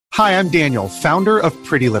Hi, I'm Daniel, founder of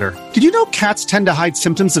Pretty Litter. Did you know cats tend to hide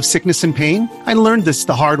symptoms of sickness and pain? I learned this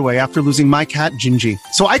the hard way after losing my cat, Gingy.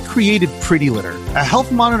 So I created Pretty Litter, a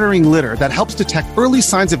health monitoring litter that helps detect early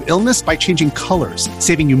signs of illness by changing colors,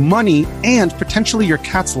 saving you money and potentially your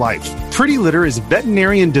cat's life. Pretty Litter is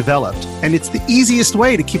veterinarian developed, and it's the easiest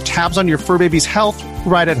way to keep tabs on your fur baby's health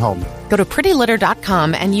right at home. Go to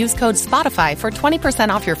prettylitter.com and use code SPOTIFY for 20%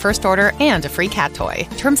 off your first order and a free cat toy.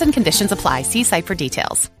 Terms and conditions apply. See site for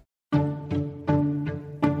details.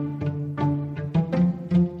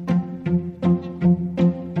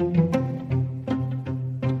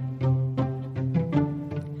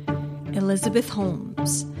 Elizabeth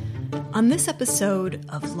Holmes. On this episode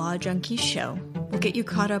of Law Junkie Show, we'll get you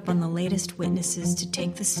caught up on the latest witnesses to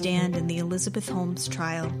take the stand in the Elizabeth Holmes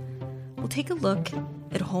trial. We'll take a look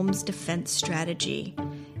at Holmes' defense strategy,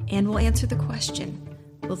 and we'll answer the question,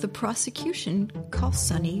 will the prosecution call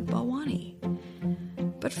Sunny Balwani?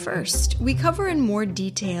 But first, we cover in more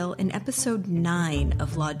detail in episode 9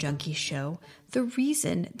 of Law Junkie Show the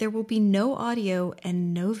reason there will be no audio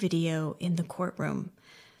and no video in the courtroom.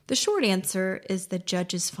 The short answer is that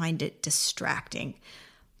judges find it distracting.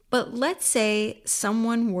 But let's say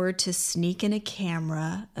someone were to sneak in a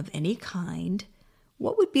camera of any kind.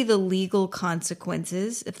 What would be the legal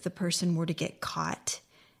consequences if the person were to get caught?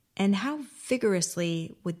 And how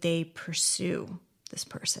vigorously would they pursue this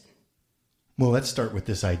person? Well, let's start with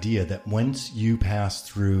this idea that once you pass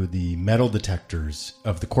through the metal detectors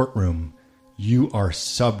of the courtroom, you are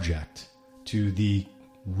subject to the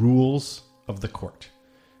rules of the court.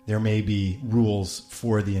 There may be rules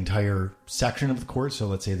for the entire section of the court. So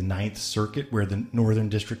let's say the Ninth Circuit, where the Northern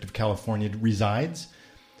District of California resides.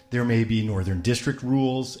 There may be Northern District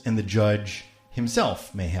rules, and the judge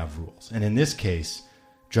himself may have rules. And in this case,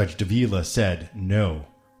 Judge Davila said, no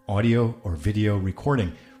audio or video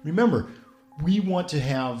recording. Remember, we want to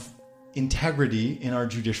have integrity in our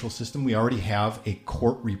judicial system. We already have a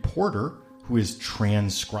court reporter who is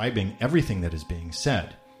transcribing everything that is being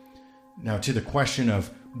said. Now, to the question of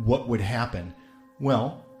what would happen?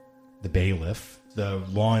 Well, the bailiff, the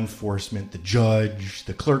law enforcement, the judge,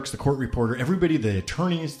 the clerks, the court reporter, everybody, the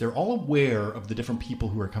attorneys, they're all aware of the different people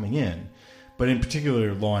who are coming in, but in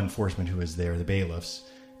particular, law enforcement who is there, the bailiffs,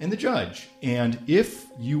 and the judge. And if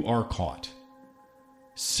you are caught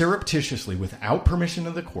surreptitiously, without permission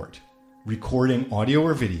of the court, recording audio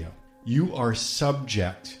or video, you are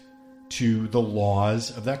subject to the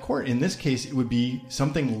laws of that court. In this case, it would be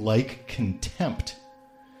something like contempt.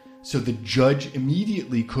 So the judge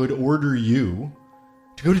immediately could order you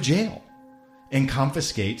to go to jail and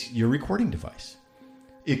confiscate your recording device.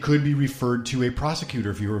 It could be referred to a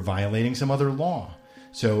prosecutor if you were violating some other law.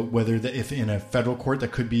 So if in a federal court,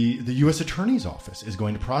 that could be the U.S. Attorney's Office is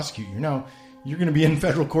going to prosecute you. Now, you're going to be in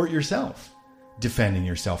federal court yourself, defending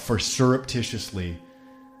yourself for surreptitiously,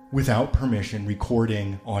 without permission,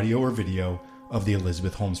 recording audio or video of the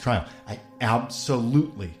Elizabeth Holmes trial. I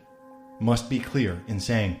absolutely must be clear in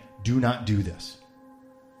saying, do not do this.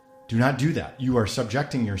 Do not do that. You are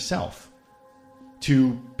subjecting yourself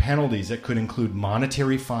to penalties that could include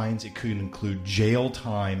monetary fines. It could include jail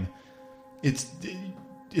time. It's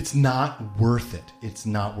not worth it. It's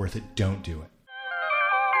not worth it. Don't do it.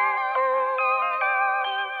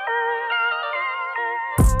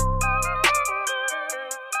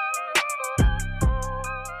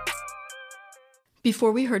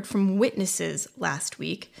 Before we heard from witnesses last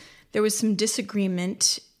week, there was some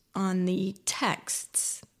disagreement on the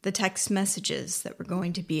text messages that were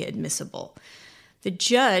going to be admissible. The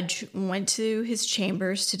judge went to his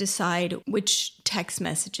chambers to decide which text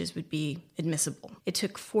messages would be admissible. It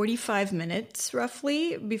took 45 minutes,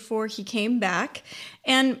 roughly, before he came back.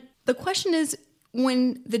 And the question is,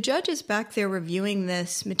 when the judge is back there reviewing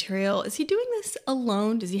this material, is he doing this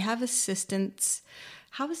alone? Does he have assistants?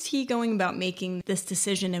 How is he going about making this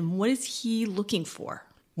decision, and what is he looking for?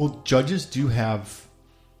 Well, judges do have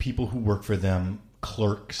people who work for them.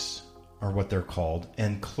 Clerks are what they're called.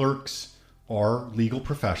 And clerks are legal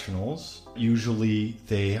professionals. Usually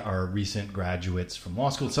they are recent graduates from law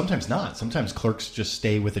school. Sometimes not. Sometimes clerks just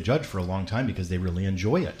stay with a judge for a long time because they really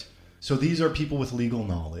enjoy it. So these are people with legal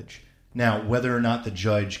knowledge. Now, whether or not the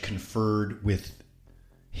judge conferred with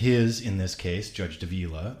in this case, Judge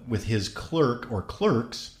Davila, with his clerk or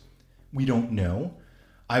clerks, we don't know.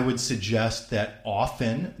 I would suggest that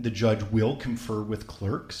often the judge will confer with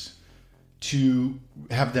clerks to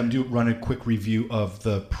have them run a quick review of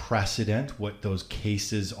the precedent, what those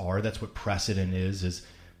cases are. That's what precedent is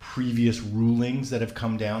previous rulings that have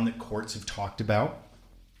come down that courts have talked about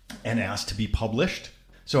and asked to be published.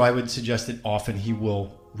 So I would suggest that often he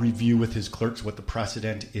will review with his clerks what the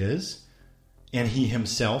precedent is. and he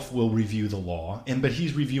himself will review the law, but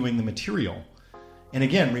he's reviewing the material. And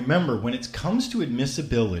again, remember, when it comes to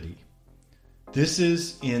admissibility, this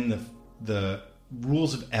is in the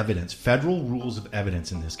rules of evidence, federal rules of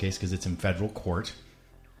evidence in this case, because it's in federal court.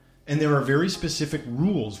 And there are very specific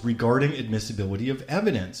rules regarding admissibility of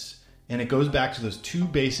evidence. And it goes back to those two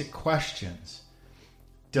basic questions.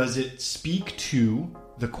 Does it speak to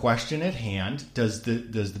the question at hand? Does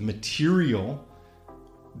the material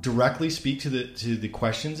directly speak to the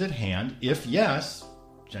questions at hand? If yes,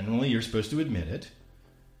 generally you're supposed to admit it.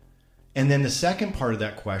 And then the second part of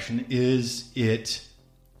that question, is it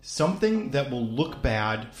something that will look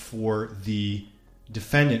bad for the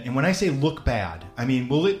defendant? And when I say look bad, I mean,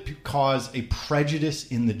 will it cause a prejudice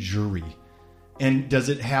in the jury? And does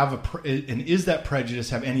it have and is that prejudice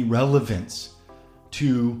have any relevance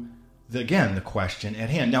to the question at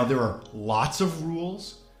hand? Now, there are lots of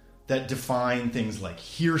rules that define things like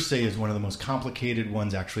hearsay is one of the most complicated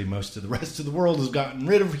ones. Actually, most of the rest of the world has gotten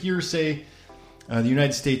rid of hearsay. The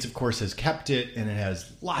United States, of course, has kept it, and it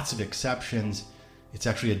has lots of exceptions. It's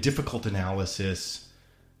actually a difficult analysis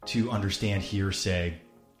to understand hearsay.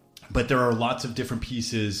 But there are lots of different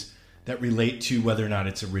pieces that relate to whether or not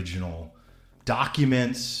it's original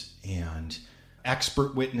documents and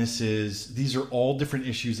expert witnesses. These are all different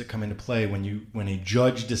issues that come into play when a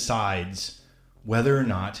judge decides whether or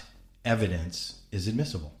not evidence is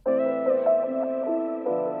admissible.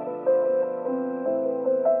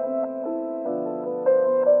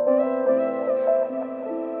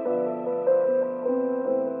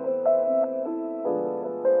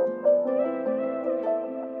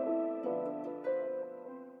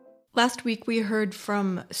 Last week, we heard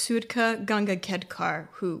from Sudhka Gangakhedkar,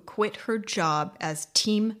 who quit her job as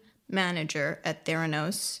team manager at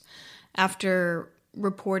Theranos after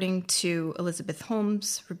reporting to Elizabeth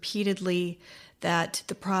Holmes repeatedly that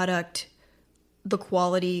the product, the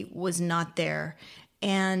quality was not there.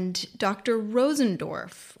 And Dr.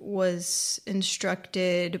 Rosendorf was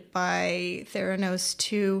instructed by Theranos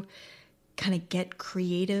to kind of get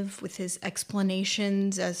creative with his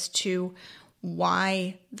explanations as to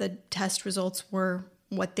why the test results were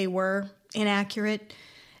what they were, inaccurate.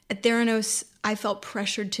 At Theranos, I felt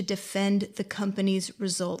pressured to defend the company's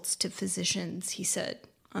results to physicians, he said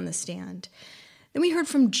on the stand. Then we heard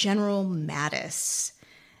from General Mattis.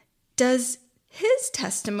 Does his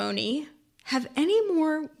testimony have any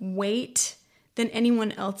more weight than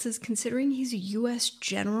anyone else's, considering he's a U.S.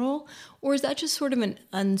 general? Or is that just sort of an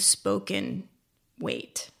unspoken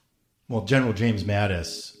weight? Well, General James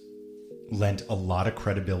Mattis lent a lot of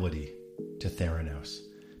credibility to Theranos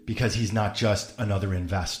because he's not just another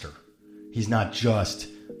investor. He's not just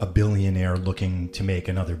a billionaire looking to make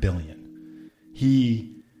another billion.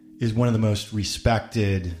 He is one of the most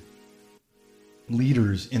respected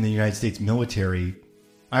leaders in the United States military,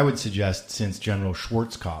 I would suggest, since General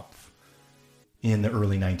Schwarzkopf in the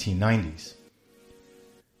early 1990s.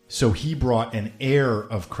 So he brought an air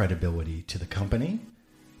of credibility to the company.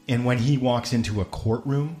 And when he walks into a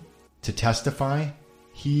courtroom to testify,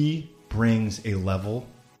 he brings a level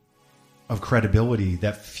of credibility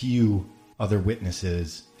that few other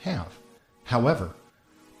witnesses have. However,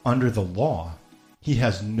 under the law, he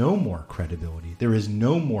has no more credibility. There is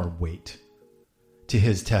no more weight to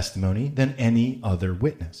his testimony than any other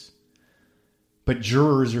witness. But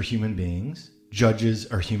jurors are human beings, judges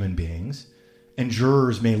are human beings, and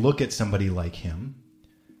jurors may look at somebody like him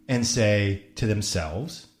and say to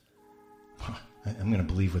themselves, I'm going to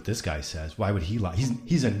believe what this guy says. Why would he lie?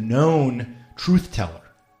 He's a known truth teller.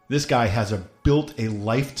 This guy has built a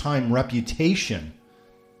lifetime reputation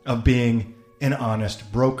of being an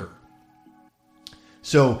honest broker.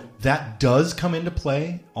 So that does come into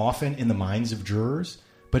play often in the minds of jurors,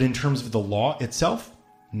 but in terms of the law itself,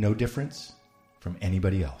 no difference from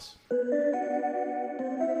anybody else.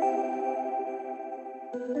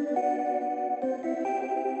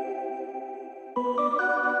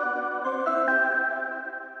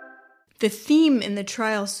 The theme in the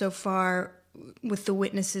trial so far, with the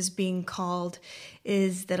witnesses being called,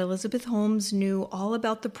 is that Elizabeth Holmes knew all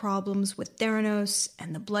about the problems with Theranos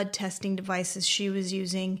and the blood testing devices she was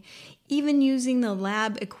using, even using the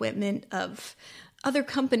lab equipment of other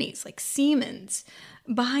companies like Siemens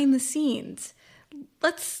behind the scenes.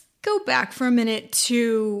 Let's go back for a minute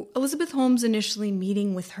to Elizabeth Holmes initially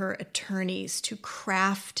meeting with her attorneys to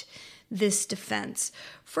craft this defense.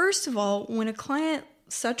 First of all, when a client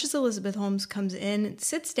such as Elizabeth Holmes comes in and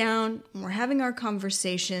sits down, and we're having our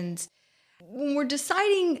conversations, when we're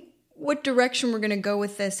deciding what direction we're going to go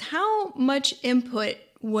with this, how much input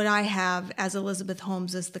would I have as Elizabeth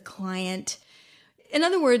Holmes as the client? In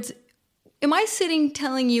other words, am I sitting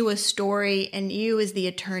telling you a story and you as the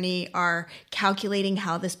attorney are calculating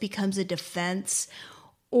how this becomes a defense?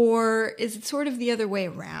 Or is it sort of the other way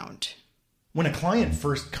around? When a client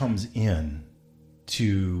first comes in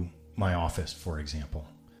to my office, for example,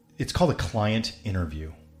 it's called a client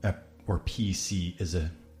interview, or PC is an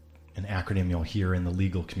acronym you'll hear in the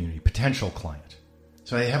legal community, potential client.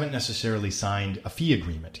 So they haven't necessarily signed a fee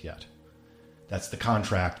agreement yet. That's the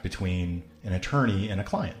contract between an attorney and a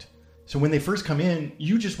client. So when they first come in,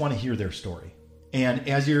 you just want to hear their story. And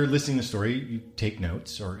as you're listening to the story, you take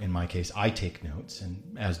notes, or in my case, I take notes,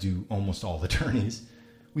 and as do almost all attorneys.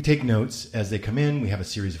 We take notes as they come in. We have a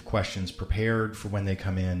series of questions prepared for when they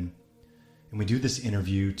come in. And we do this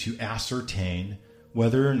interview to ascertain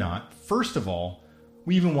whether or not, first of all,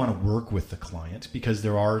 we even want to work with the client, because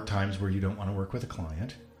there are times where you don't want to work with a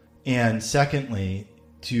client. And secondly,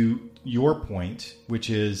 to your point, which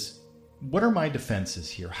is, what are my defenses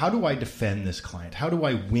here? How do I defend this client? How do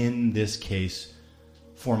I win this case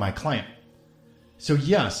for my client? So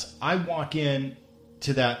yes, I walk in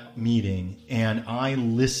to that meeting and I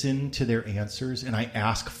listen to their answers and I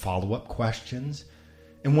ask follow-up questions.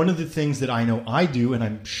 And one of the things that I know I do, and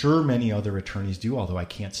I'm sure many other attorneys do, although I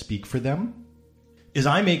can't speak for them, is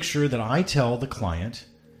I make sure that I tell the client,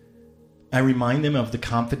 I remind them of the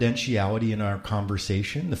confidentiality in our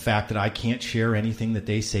conversation, the fact that I can't share anything that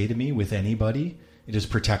they say to me with anybody. It is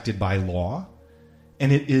protected by law.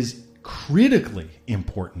 And it is critically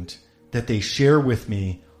important that they share with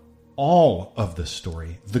me all of the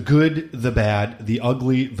story, the good, the bad, the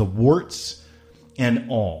ugly, the warts, and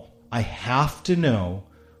all. I have to know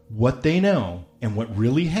what they know and what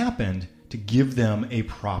really happened to give them a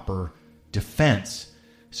proper defense.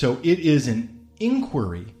 So it is an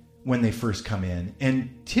inquiry when they first come in,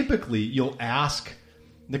 and typically you'll ask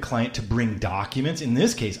the client to bring documents. In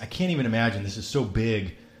this case, I can't even imagine, this is so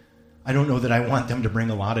big. I don't know that I want them to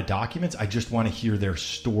bring a lot of documents. I just want to hear their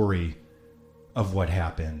story of what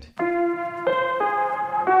happened.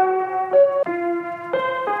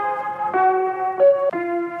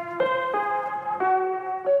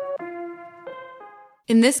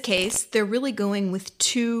 In this case, they're really going with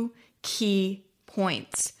two key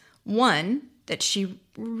points. One, that she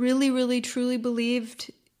really, really, truly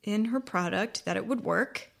believed in her product, that it would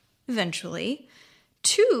work eventually.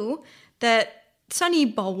 Two, that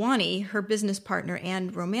Sunny Balwani, her business partner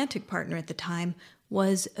and romantic partner at the time,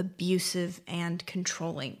 was abusive and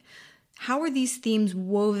controlling. How are these themes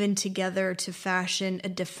woven together to fashion a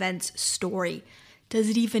defense story? Does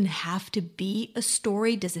it even have to be a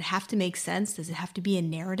story? Does it have to make sense? Does it have to be a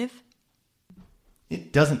narrative?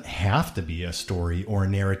 It doesn't have to be a story or a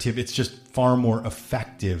narrative. It's just far more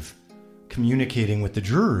effective communicating with the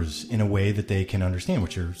jurors in a way that they can understand,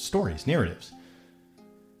 which are stories, narratives.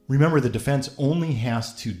 Remember, the defense only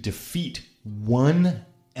has to defeat one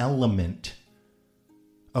element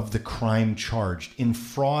of the crime charged. In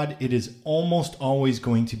fraud, it is almost always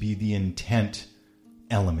going to be the intent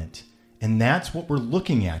element. And that's what we're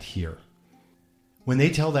looking at here. When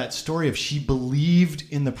they tell that story of she believed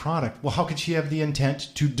in the product, well, how could she have the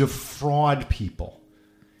intent to defraud people?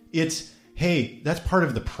 It's, hey, that's part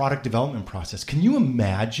of the product development process. Can you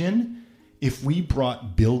imagine if we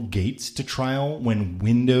brought Bill Gates to trial when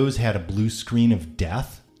Windows had a blue screen of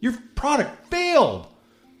death? Your product failed.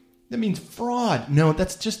 That means fraud. No,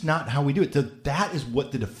 that's just not how we do it. That is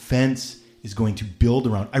what the defense is going to build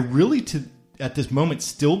around. I really, at this moment,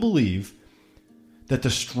 still believe that the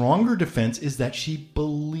stronger defense is that she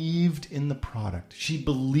believed in the product. She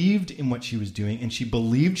believed in what she was doing, and she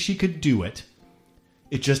believed she could do it.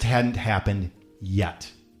 It just hadn't happened yet.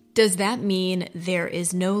 Does that mean there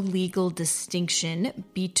is no legal distinction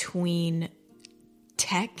between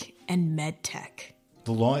tech and med tech?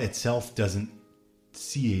 The law itself doesn't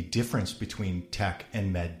see a difference between tech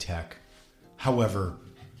and med tech. However,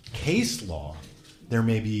 case law, there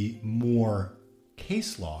may be more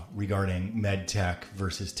case law regarding med tech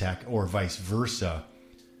versus tech, or vice versa,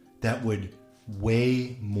 that would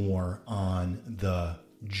weigh more on the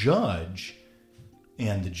judge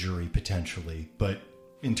and the jury potentially. But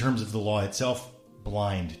in terms of the law itself,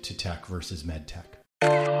 blind to tech versus med tech.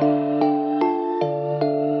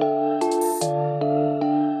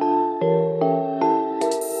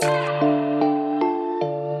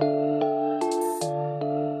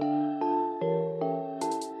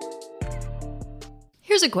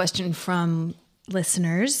 Here's a question from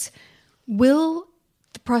listeners. Will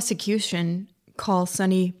the prosecution call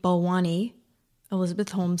Sunny Balwani, Elizabeth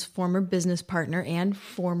Holmes' former business partner and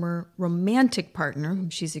former romantic partner, whom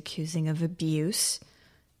she's accusing of abuse,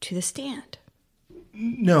 to the stand?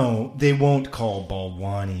 No, they won't call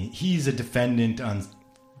Balwani. He's a defendant on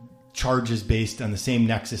charges based on the same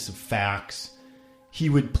nexus of facts. He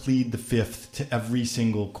would plead the fifth to every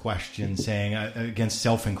single question, saying against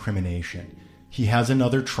self-incrimination. He has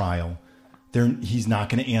another trial. He's not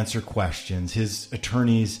going to answer questions. His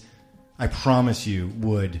attorneys, I promise you,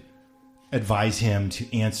 would advise him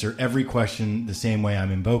to answer every question the same way.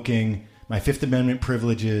 I'm invoking my Fifth Amendment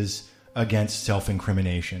privileges against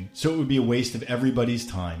self-incrimination. So it would be a waste of everybody's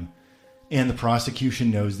time. And the prosecution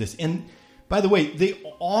knows this. And by the way,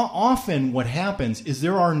 often what happens is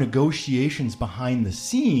there are negotiations behind the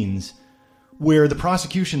scenes where the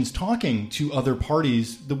prosecution's talking to other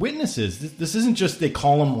parties, the witnesses. This isn't just they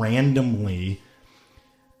call them randomly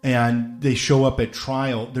and they show up at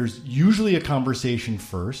trial. There's usually a conversation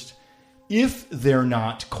first. If they're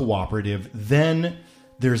not cooperative, then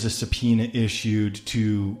there's a subpoena issued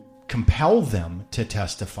to compel them to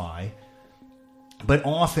testify. But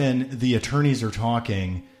often the attorneys are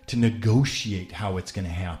talking to negotiate how it's going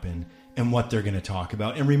to happen and what they're going to talk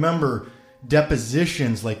about. And remember,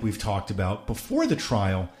 depositions, like we've talked about before the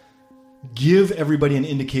trial, give everybody an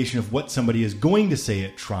indication of what somebody is going to say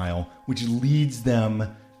at trial, which leads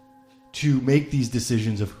them to make these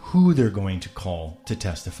decisions of who they're going to call to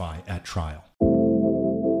testify at trial.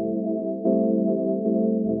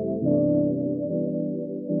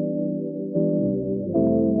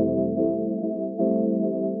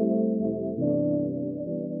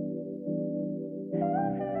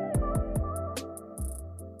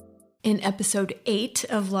 In episode 8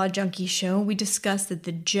 of Law Junkie Show, we discussed that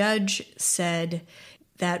the judge said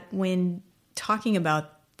that when talking about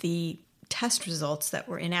the test results that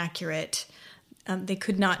were inaccurate, they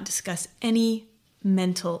could not discuss any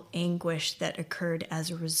mental anguish that occurred as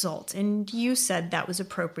a result. And you said that was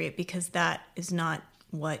appropriate because that is not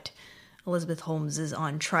what Elizabeth Holmes is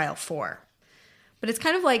on trial for. But it's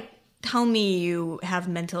kind of like, tell me you have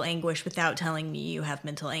mental anguish without telling me you have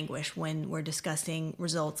mental anguish when we're discussing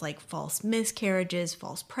results like false miscarriages,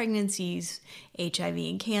 false pregnancies, HIV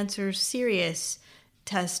and cancer, serious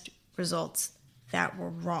test results that were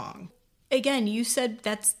wrong. Again, you said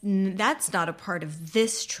that's not a part of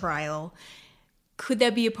this trial. Could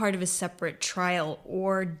that be a part of a separate trial,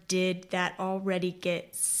 or did that already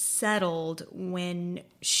get settled when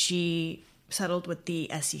she settled with the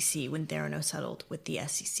SEC, when Theranos settled with the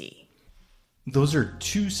SEC? Those are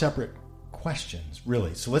two separate questions,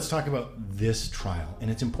 really. So let's talk about this trial.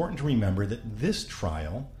 And it's important to remember that this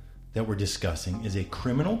trial that we're discussing is a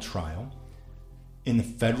criminal trial in the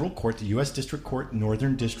federal court, the U.S. District Court,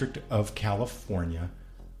 Northern District of California,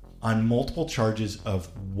 on multiple charges of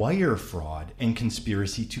wire fraud and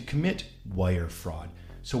conspiracy to commit wire fraud.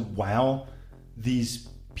 So while these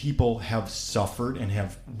people have suffered and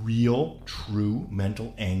have real, true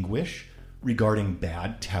mental anguish regarding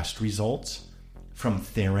bad test results from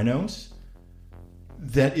Theranos,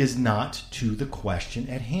 that is not to the question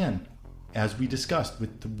at hand. As we discussed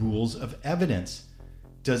with the rules of evidence,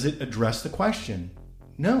 does it address the question?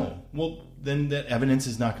 No. Well, then that evidence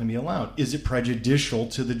is not going to be allowed. Is it prejudicial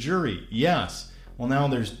to the jury? Yes. Well, now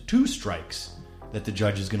there's two strikes that the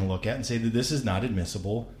judge is going to look at and say that this is not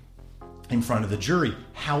admissible in front of the jury.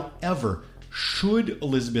 However, should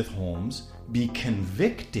Elizabeth Holmes be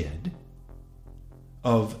convicted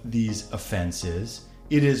of these offenses,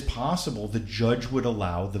 it is possible the judge would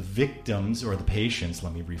allow the victims, or the patients,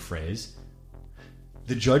 let me rephrase,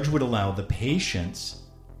 the judge would allow the patients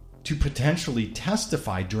to potentially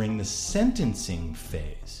testify during the sentencing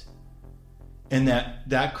phase. And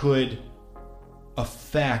that could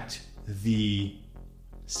affect the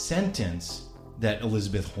sentence that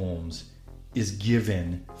Elizabeth Holmes is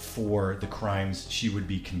given for the crimes she would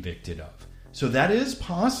be convicted of. So that is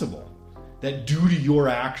possible, that due to your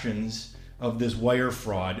actions of this wire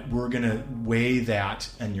fraud, we're going to weigh that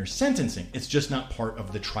in your sentencing. It's just not part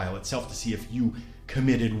of the trial itself to see if you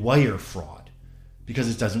committed wire fraud, because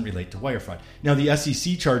it doesn't relate to wire fraud. Now, the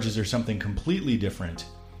SEC charges are something completely different,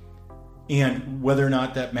 and whether or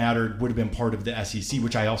not that mattered would have been part of the SEC,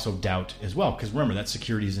 which I also doubt as well, because remember, that's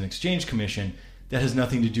Securities and Exchange Commission. That has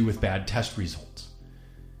nothing to do with bad test results.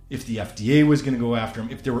 If the FDA was going to go after him,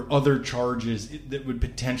 if there were other charges that would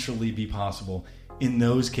potentially be possible in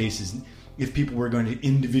those cases, if people were going to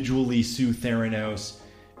individually sue Theranos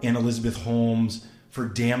and Elizabeth Holmes for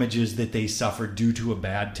damages that they suffered due to a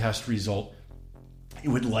bad test result, it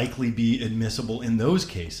would likely be admissible in those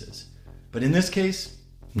cases. But in this case,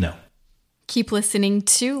 no. Keep listening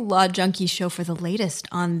to Law Junkie Show for the latest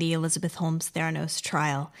on the Elizabeth Holmes Theranos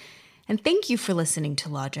trial. And thank you for listening to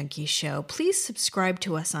Law Junkie Show. Please subscribe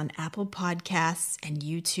to us on Apple Podcasts and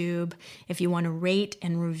YouTube. If you want to rate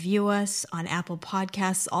and review us on Apple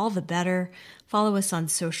Podcasts, all the better. Follow us on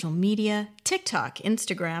social media, TikTok,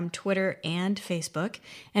 Instagram, Twitter, and Facebook,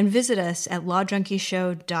 and visit us at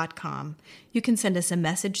lawjunkieshow.com. You can send us a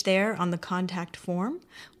message there on the contact form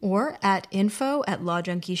or at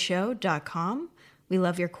info@lawjunkieshow.com. We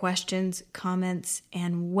love your questions, comments,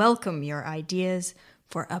 and welcome your ideas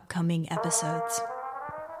for upcoming episodes.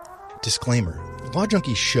 Disclaimer: Law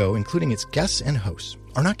Junkie Show, including its guests and hosts,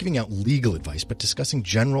 are not giving out legal advice, but discussing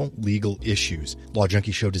general legal issues. Law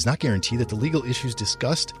Junkie Show does not guarantee that the legal issues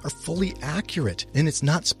discussed are fully accurate, and it's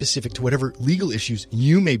not specific to whatever legal issues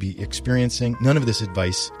you may be experiencing. None of this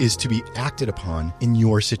advice is to be acted upon in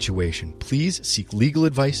your situation. Please seek legal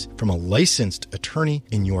advice from a licensed attorney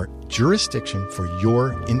in your jurisdiction for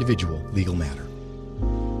your individual legal matter.